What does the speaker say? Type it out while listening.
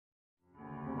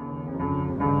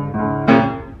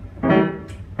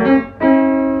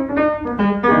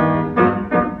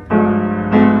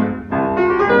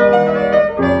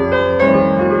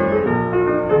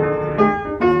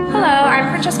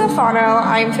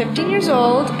I'm 15 years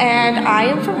old, and I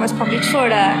am from West Palm Beach,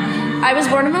 Florida. I was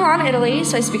born in Milan, Italy,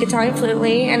 so I speak Italian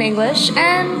fluently and English,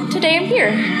 and today I'm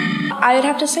here. I would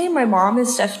have to say my mom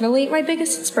is definitely my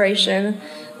biggest inspiration.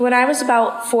 When I was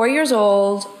about 4 years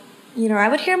old, I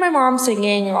would hear my mom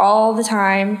singing all the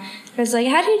time. I was like,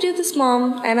 how do you do this,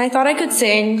 Mom? And I thought I could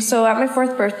sing, so at my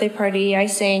 4th birthday party, I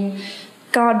sang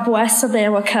God Bless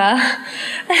America.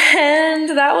 And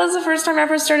that was the first time I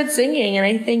ever started singing, and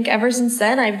I think ever since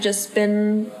then I've just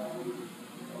been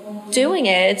doing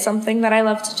it. It's something that I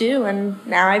love to do, and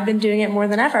now I've been doing it more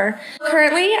than ever.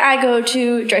 Currently, I go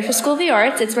to Dreyfus School of the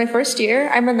Arts. It's my first year.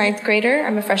 I'm a 9th grader.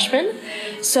 I'm a freshman.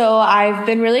 So I've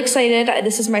been really excited.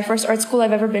 This is my first art school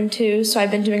I've ever been to, so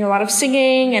I've been doing a lot of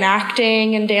singing and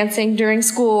acting and dancing during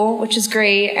school, which is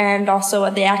great, and also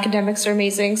the academics are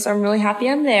amazing, so I'm really happy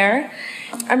I'm there.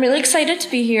 I'm really excited to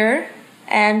be here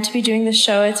and to be doing this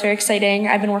show. It's very exciting.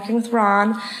 I've been working with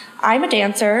Ron. I'm a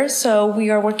dancer, so we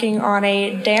are working on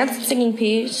a dance and singing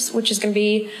piece, which is going to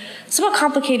be somewhat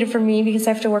complicated for me because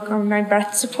I have to work on my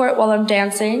breath support while I'm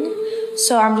dancing.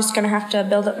 So I'm just going to have to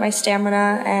build up my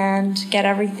stamina and get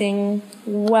everything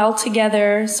well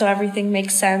together so everything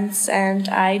makes sense and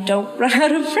I don't run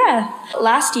out of breath.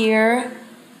 Last year,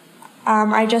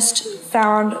 I just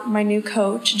found my new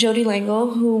coach, Jody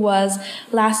Langle, who was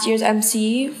last year's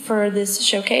MC for this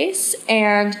showcase,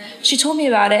 and she told me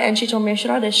about it, and she told me I should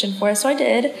audition for it, so I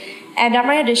did. And at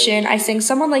my audition, I sang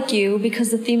Someone Like You because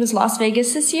the theme is Las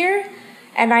Vegas this year,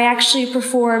 and I actually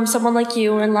performed Someone Like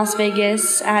You in Las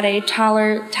Vegas at a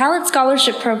talent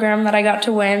scholarship program that I got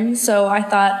to win, so I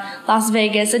thought Las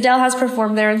Vegas, Adele has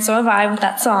performed there, and so have I with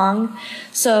that song.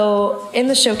 So in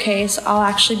the showcase, I'll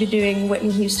actually be doing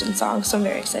Whitney Houston songs, so I'm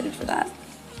very excited for that.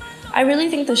 I really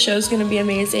think the show's going to be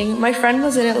amazing. My friend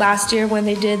was in it last year when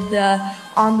they did the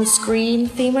On the Screen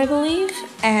theme, I believe,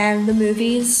 and the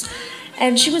movies.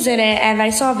 And she was in it, and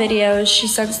I saw videos, she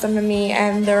sent them to me,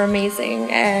 and they're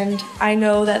amazing. And I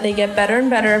know that they get better and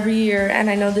better every year, and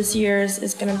I know this year's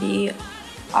is going to be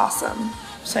awesome.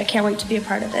 So I can't wait to be a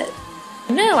part of it.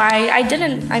 No, I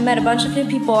didn't. I met a bunch of new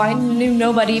people. I knew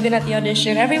nobody even at the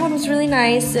audition. Everyone was really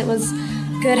nice. It was a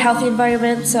good, healthy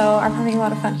environment, so I'm having a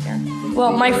lot of fun here.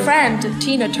 Well, my friend,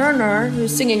 Tina Turner,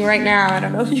 who's singing right now, I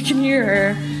don't know if you can hear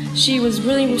her, she was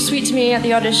really sweet to me at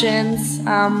the auditions,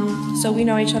 so we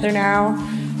know each other now.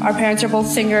 Our parents are both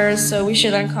singers, so we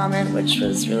share that in common, which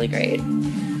was really great.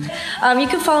 You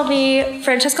can follow me,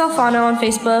 Francesca Alfano, on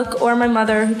Facebook, or my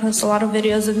mother, who posts a lot of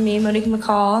videos of me, Monique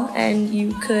McCall, and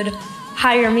you could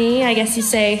hire me, I guess you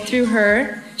say, through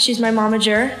her. She's my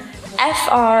momager.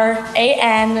 Francesca,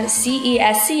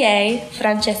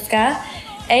 Francesca,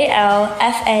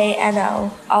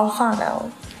 Alfano,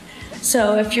 Alfano.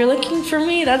 So if you're looking for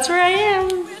me, that's where I am.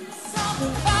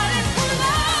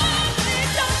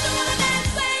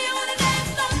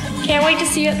 Can't wait to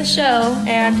see you at the show,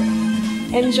 and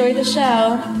enjoy the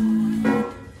show.